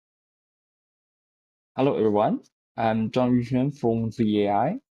Hello everyone, I'm Yuxuan from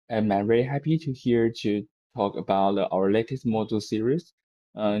Z.ai, and I'm very happy to talk about our latest model series,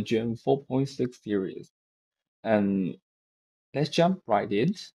 GLM 4.6 series. And let's jump right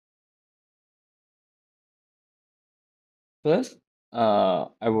in. First, I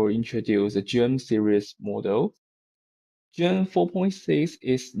will introduce the GLM series model. GLM 4.6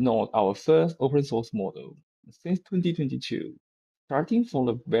 is not our first open source model. Since 2022, starting from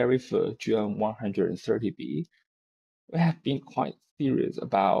the very first GLM 130B, we have been quite serious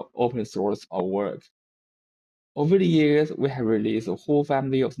about open source our work. Over the years, we have released a whole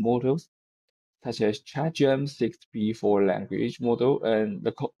family of models, such as ChatGLM 6B for language model and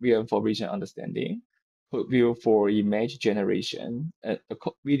the CodeVM for vision understanding, CodeView for image generation, and the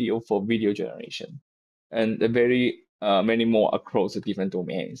CodeVideo for video generation, and many more across the different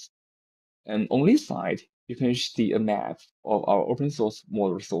domains. And on this side, you can see a map of our open source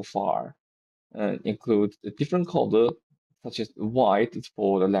models so far, and include the different color, such as white is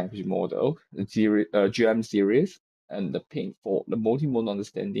for the language model, the GM series, and the pink for the multimodal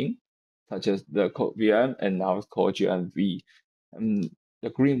understanding, such as the code VM, and now it's called GMV. And the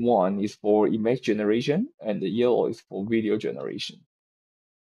green one is for image generation, and the yellow is for video generation.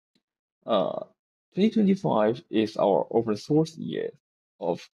 2025 is our open source year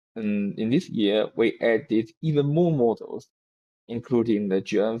and in this year, we added even more models including the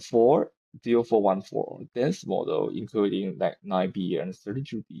GLM 4.0414 dense model, including like 9B and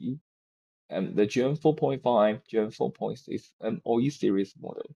 32B, and the GLM 4.5, GLM 4.6, and OE series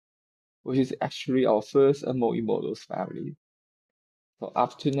model, which is actually our first MOE models family. So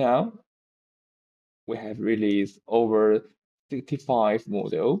up to now, we have released over 65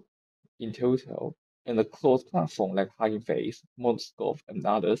 models in total, and the closed platform like Hugging Face, Monoscope, and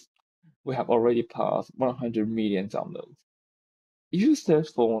others, we have already passed 100 million downloads. If you search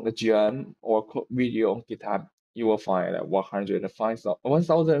for the GM or video on GitHub, you will find that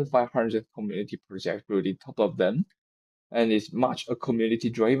 1,500 community projects really top of them, and it's much a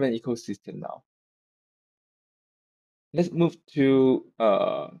community-driven ecosystem now. Let's move to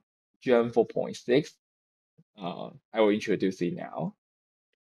GM 4.6. I will introduce it now.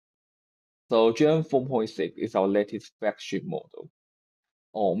 So GM 4.6 is our latest flagship model.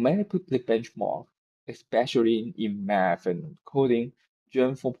 On many public benchmarks, especially in math and coding,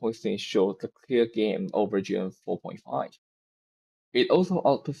 GLM 4.6 shows the clear gain over GLM 4.5. It also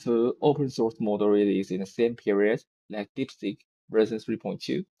outperformed open source model release in the same period, like DeepSeek version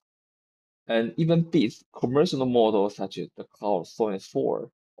 3.2, and even beats commercial models such as the Cloud Sonnet 4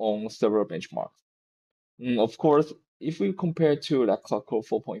 on several benchmarks. Of course, if we compare to like Cloud Code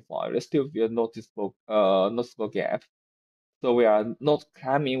 4.5, there's still be a noticeable gap. So we are not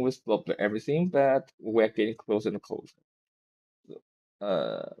climbing with everything, but we're getting closer and closer.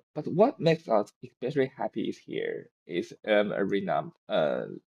 But what makes us especially happy is here is Arena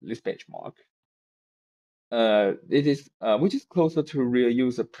this benchmark. It is which is closer to real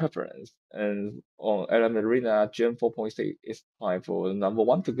user preference, and on LM Arena, Gen 4.6 is tied for the number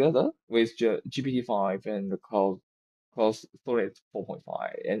one together with GPT-5 and the Cloud Storage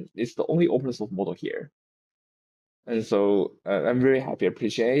 4.5, and it's the only open source model here. And so I'm very happy,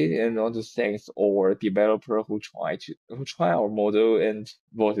 appreciate, and want to thanks our developer who try our model and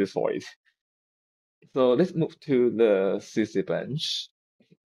voted for it. So let's move to the CC bench.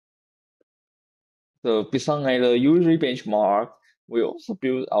 So beside the user benchmark, we also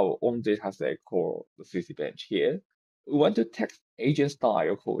build our own dataset called the CC bench here. We want to test agent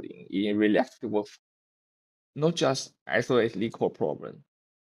style coding in relaxed workflow, not just isolate core problem.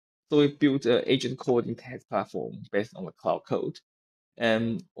 So we built an agent coding test platform based on the cloud code.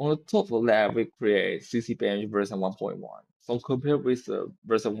 And on the top of that, we create CC Bench version 1.1. So compared with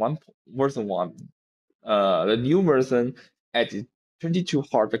version 1, the new version added 22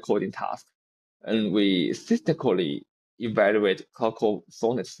 hard coding tasks, and we systematically evaluate Cloud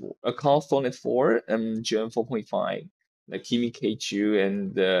Sonnet 4 and GM 4.5, the Kimi K2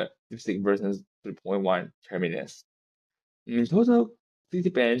 and the DeepSeek version 3.1 terminus. In total,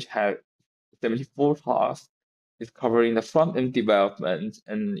 CC Bench had 74 tasks. It's covering the front-end development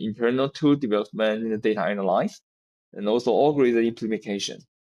and internal tool development in the data analysis, and also algorithm implementation.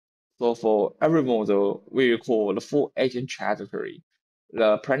 So for every model, we record the full agent trajectory,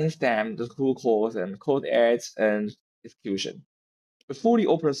 the planning stem, the tool calls, and code adds and execution. We fully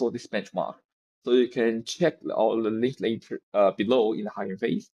open source this benchmark, so you can check all the links later below in the hiring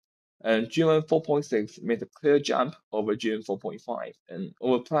phase. And GLM 4.6 made a clear jump over GLM 4.5, and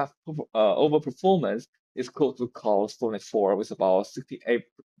over performance is close to Cloud Sonnet 4 with about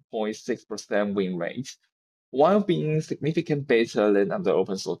 68.6% win rate, while being significantly better than the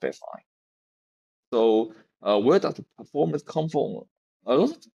open source baseline. So where does the performance come from?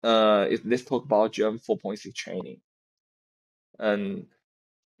 Let's talk about GLM 4.6 training. And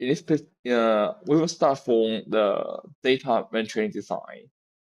in this, we will start from the data and training design.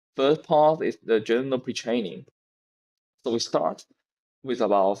 First part is the general pre-training. So we start with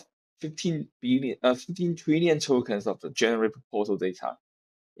about 15 trillion tokens of the general proposal data,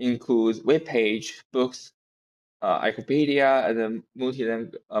 includes web page, books, Wikipedia, and then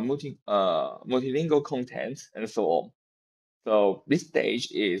multilingual content, and so on. So this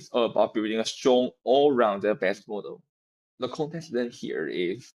stage is all about building a strong all-rounder best model. The context then here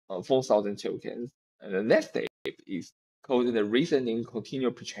is 4,000 tokens, and the next step is called the reasoning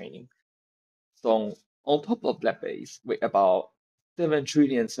continual pre-training. So on top of that base, with about 7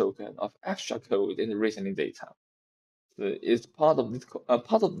 trillion tokens of extra code in the reasoning data. So it's part of this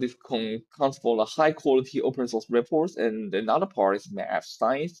counts for the high quality open source reports, and another part is math,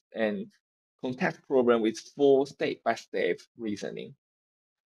 science, and context program with full step-by-step reasoning.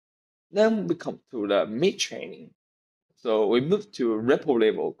 Then we come to the mid training. So we move to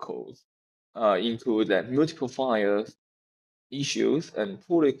repo-level codes, include multiple files, issues, and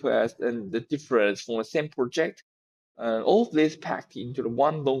pull requests, and the difference from the same project. And all of this packed into the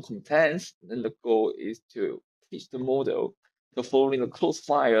one long contents, and the goal is to teach the model to follow in a close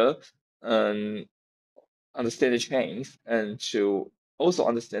file and understand the chains, and to also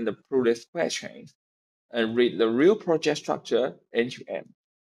understand the progress square chains and read the real project structure end to end.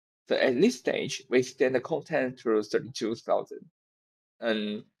 So at this stage, we extend the content to 32,000.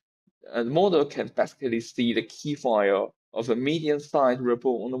 And the model can basically see the key file of a medium-sized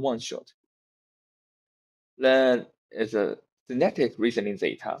report on the one shot. Then is a synthetic reasoning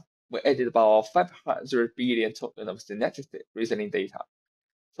data. We added about 500 billion token of synthetic reasoning data.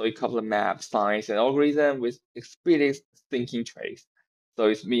 So it covers map, science, and algorithm with explicit thinking traits. So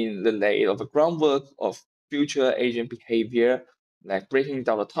it means the lay of the groundwork of future agent behavior, like breaking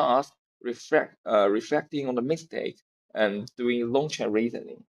down the task, reflecting on the mistake, and doing long-chain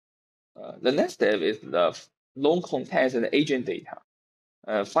reasoning. The next step is the long contents and agent data.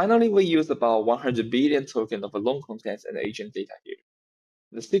 Finally, we use about 100 billion tokens of long contents and agent data here.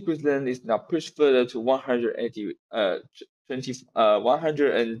 The secret then is now pushed further to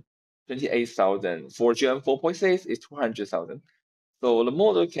 128,000. For GLM 4.6, is 200,000. So the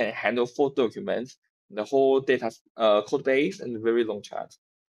model can handle 4 documents, the whole data code base, and very long chart.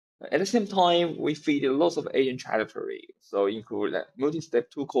 At the same time, we feed lots of agent trajectory, so include multi-step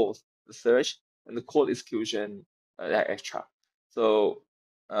tool calls, the search, and the code execution, extra. So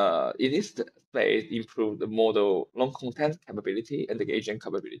in this space, improve the model long content capability and the agent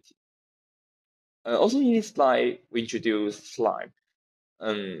capability. Also in this slide, we introduce Slime.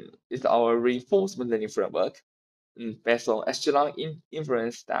 It's our reinforcement learning framework based on SGLang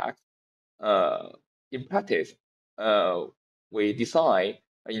inference stack. In practice, we design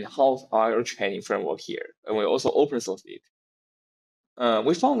in-house IO training framework here, and we also open source it.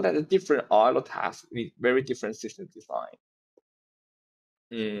 We found that the different IO tasks need very different system design.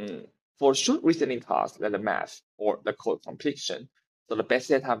 For short reasoning tasks like the math or the code completion, so the best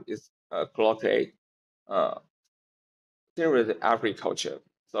setup is collocate theory agriculture.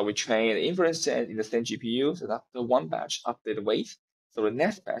 So we train the inference chain in the same GPU, so after one batch update the weight, so the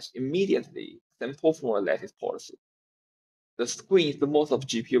next batch immediately sample from the latest policy. The squeeze the most of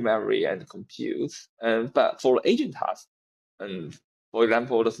GPU memory and compute. But for agent tasks, and for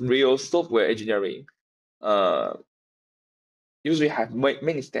example, the real software engineering, usually have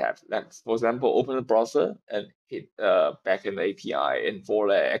many steps. Like for example, open the browser and hit backend API and for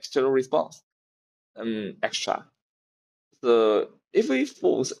the external response, extra. So if we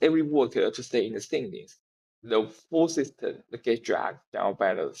force every worker to stay in the same list, the full system will get dragged down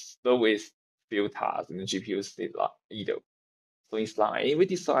by the slowest few tasks and the GPU state idle. So in Slime, we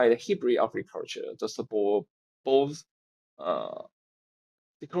decided hybrid agriculture to support both uh,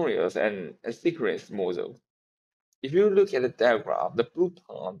 synchronous and asynchronous models. If you look at the diagram, the blue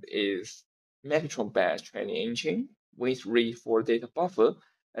part is Megatron-based training engine, with read for data buffer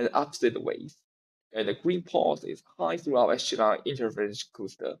and upstate weights. And the green part is high throughout SGLang interference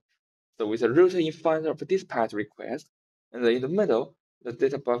cluster. So with a routine finder of dispatch request, and then in the middle, the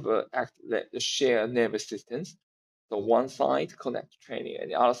data buffer acts like the shared nervous systems. So one side connects to training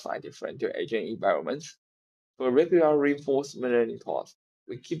and the other side different to agent environments. For regular reinforcement learning tasks,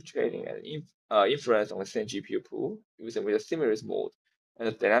 we keep training and inference on the same GPU pool using with a similar mode and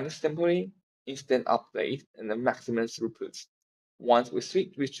the dynamic sampling, instant update, and the maximum throughput. Once we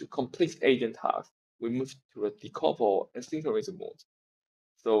switch to complete agent tasks, we move to a decouple and synchronous mode.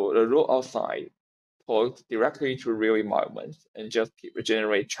 So the row outside talk directly to real environments and just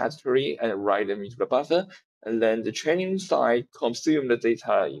generate trajectory and write them into the buffer. And then the training side consume the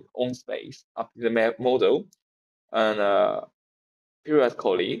data in own space up to the model and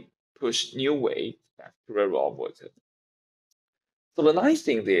periodically push new weights back to the raw worker. So the nice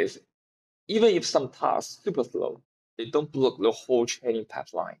thing is, even if some tasks super slow, they don't block the whole training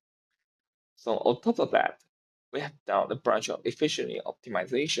pipeline. So on top of that, we have done the branch of efficiency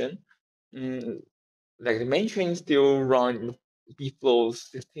optimization. Mm, like the main train still run before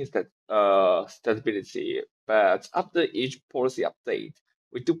 16 stability, but after each policy update,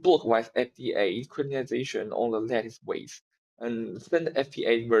 we do blockwise FTA synchronization on the latest weights and send the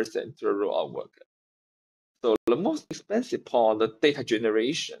FTA version to the rollout worker. So the most expensive part, the data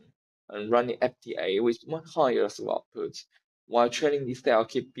generation and running FTA with much higher output, while training the style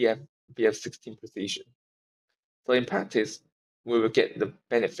keep BF16 precision. So in practice, we will get the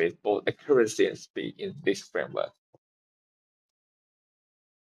benefit both accuracy and speed in this framework.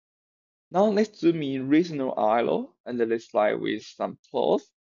 Now let's zoom in regional ILO and let's slide with some pros.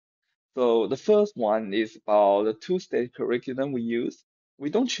 So the first one is about the two-stage curriculum we use. We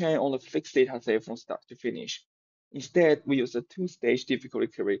don't train on a fixed data set from start to finish. Instead, we use a two-stage difficulty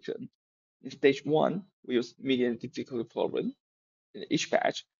curriculum. In stage one, we use medium difficulty problem. In each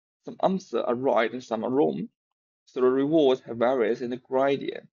batch, some answers are right and some are wrong. So the rewards have variance and the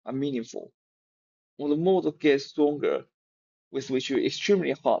gradient are meaningful. When the model gets stronger, we switch to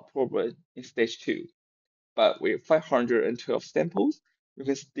extremely hard problem in stage two. But with 512 samples, you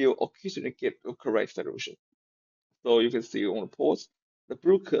can still occasionally get a correct solution. So you can see on the plots, the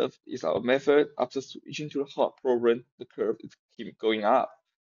blue curve is our method. After switching to the hard problem, the curve is keep going up.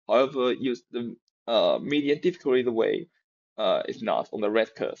 However, use the median difficulty the way is not on the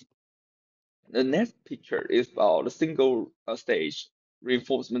red curve. The next picture is about a single stage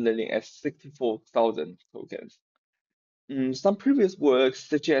reinforcement learning at 64,000 tokens. Some previous work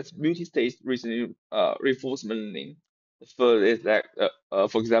suggest multi-stage reasoning reinforcement learning. The first is that,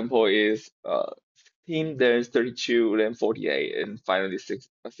 for example, is 16, then 32, then 48, and finally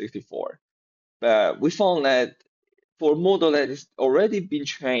 64. But we found that for a model that is already been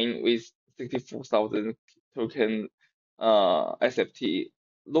trained with 64,000 token SFT,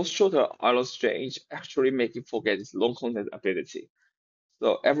 those shorter ILO range actually make it forget its long content ability.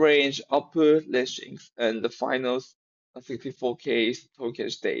 So average output listings and the final 64K token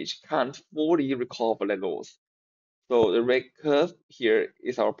stage can't fully recover the loss. So the red curve here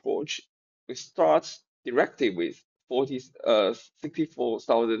is our approach. We start directly with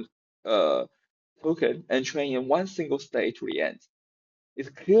 64,000 token and train in one single stage to the end.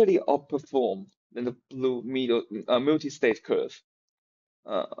 It clearly outperformed than the blue middle multi-stage curve.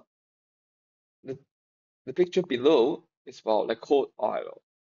 Uh, the, the picture below is about the code IO.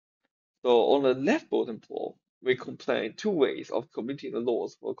 So on the left bottom plot, we compare two ways of computing the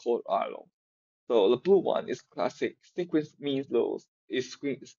loss for code IO. So the blue one is classic sequence means loss. Each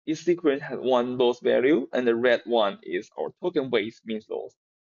sequence has one loss value, and the red one is our token weight means loss,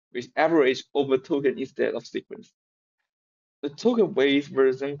 which average over token instead of sequence. The token weight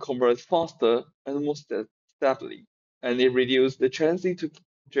version converts faster and more stably, and it reduces the tendency to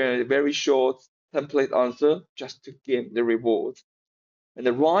generate very short template answer just to gain the reward. On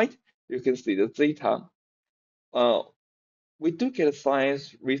the right, you can see the data. We do get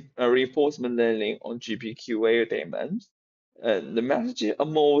science reinforcement learning on GPQA daemons, and the message is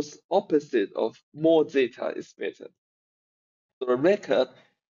almost opposite of more data is better. So the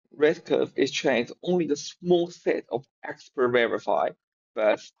red curve is trained only the small set of expert verified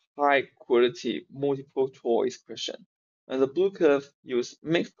but high quality multiple choice question, and the blue curve use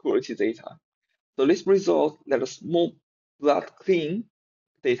mixed quality data. So this result that a small blood clean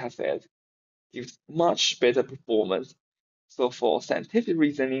data set gives much better performance. So for scientific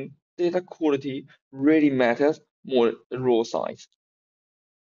reasoning, data quality really matters more than raw size.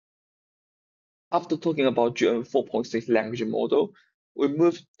 After talking about GLM 4.6 language model, we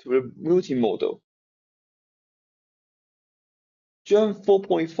move to the multimodal. GLM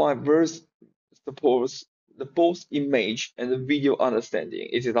 4.5 verse supports the both image and the video understanding.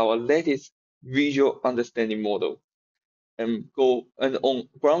 It is our latest visual understanding model. And on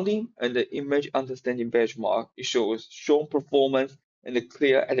grounding and the image understanding benchmark, it shows strong performance and the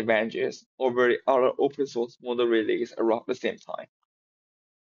clear advantages over the other open source model release around the same time.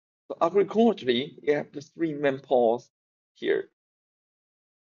 So agriculturally, you have the three main parts here.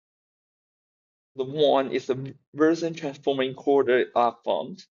 The one is the version transforming encoder are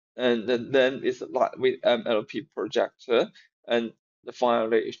formed, and then it's like with MLP projector, and the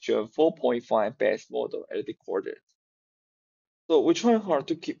finally is shown 4.5 base model at the decoder. So we try hard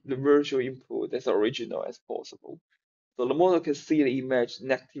to keep the virtual input as original as possible. So the model can see the image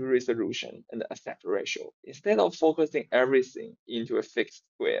negative resolution and the aspect ratio instead of focusing everything into a fixed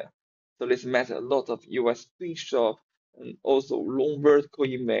square. So this makes a lot of UI screenshot and also long vertical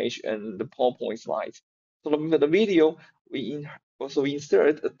image and the PowerPoint slides. So with the video, also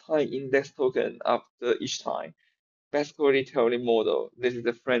insert a time index token after each time. Basically telling the model this is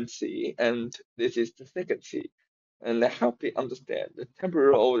the first T and this is the second T, and they help it understand the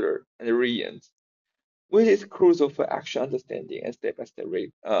temporal order and the regions, which is crucial for actual understanding and step-by-step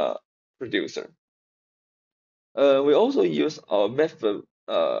producer. We also use our method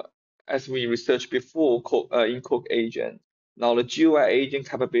as we researched before in Cook Agent. Now the GUI agent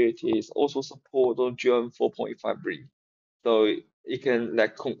capabilities also support on GLM 4.5 brief. So it can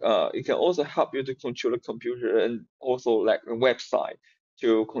also help you to control the computer and also like a website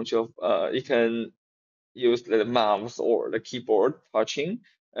to control. It can use the mouse or the keyboard touching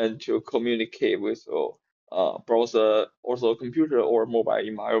and to communicate with browser, also computer or mobile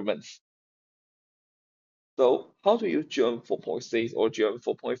environments. So how to use GLM 4.6 or GLM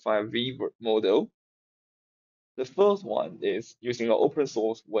 4.5 V model? The first one is using an open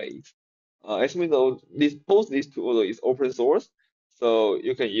source ways. As we know, both these tools is open source, so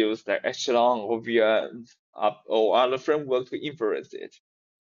you can use like SGLang or vLLM or other framework to inference it.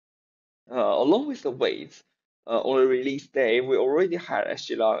 Along with the weights, on the release day, we already had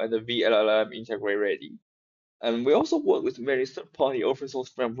SGLang and the vLLM integrate ready. And we also work with many third-party open source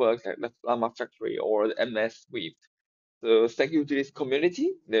frameworks like the Llama Factory or the MS So thank you to this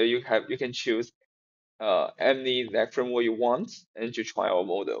community. There you can choose any like framework you want and to try our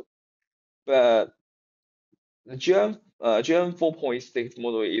model. But the GM 4.6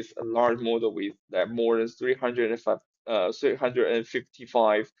 model is a large model with like more than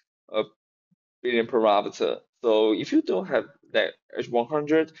 355 billion parameter. So if you don't have like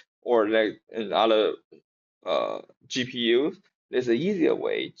H100 or like another GPU, there's an easier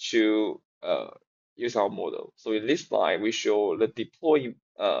way to use our model. So in this slide, we show the deploy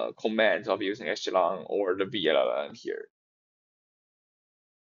commands of using SGLang or the vLLM here.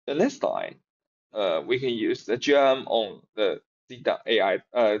 The next slide, we can use the GM on the Z.ai.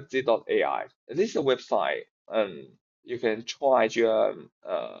 Z.ai. This is a website, and you can try GM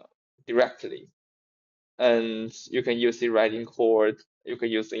directly, and you can use it writing code. You can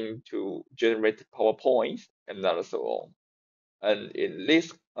use it to generate PowerPoint and so on. And in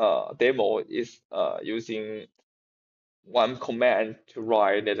this demo is using one command to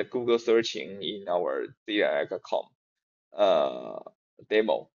write the Google searching in our Z.ai.com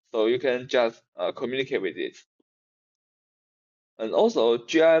demo. So you can just communicate with it. And also,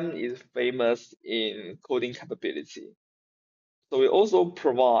 GM is famous in coding capability. So we also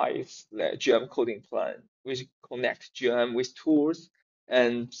provide the GM coding plan, which connect GM with tools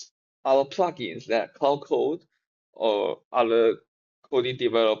and our plugins like Cloud Code or other coding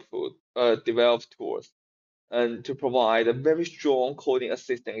developed tools, and to provide a very strong coding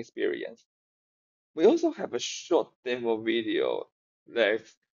assistant experience. We also have a short demo video that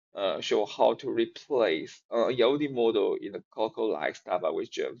show how to replace a Yodi model in the Coco-like Starbucks with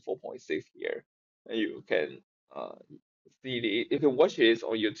GM 4.6 here. And you can you can watch it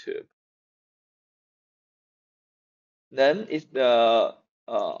on YouTube. Then is the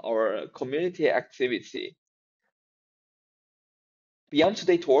our community activity. Beyond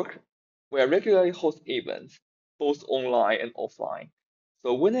today talk, we regularly host events, both online and offline.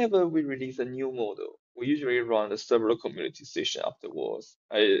 So whenever we release a new model, we usually run a several community session afterwards.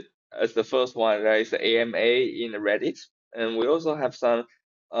 As the first one, there is the AMA in Reddit, and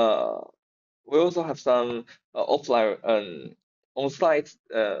uh, offline and on-site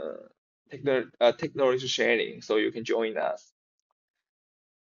technology sharing, so you can join us.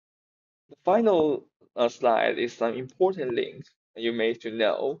 The final slide is some important links you may to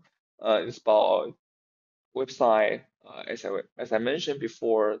know. It's about website, as I mentioned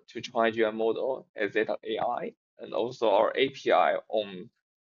before, to try your model as Z.ai, and also our API on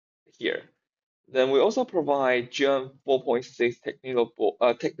here. Then we also provide GLM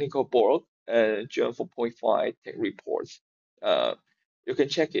 4.6 technical board and GLM 4.5 tech reports. Uh, you can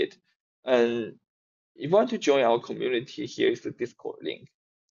check it. And if you want to join our community, here is the Discord link.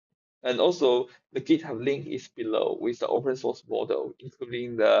 And also the GitHub link is below with the open source model,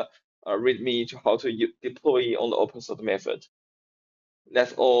 including the README to how to deploy on the open source method.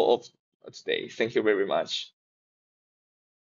 That's all of today. Thank you very much.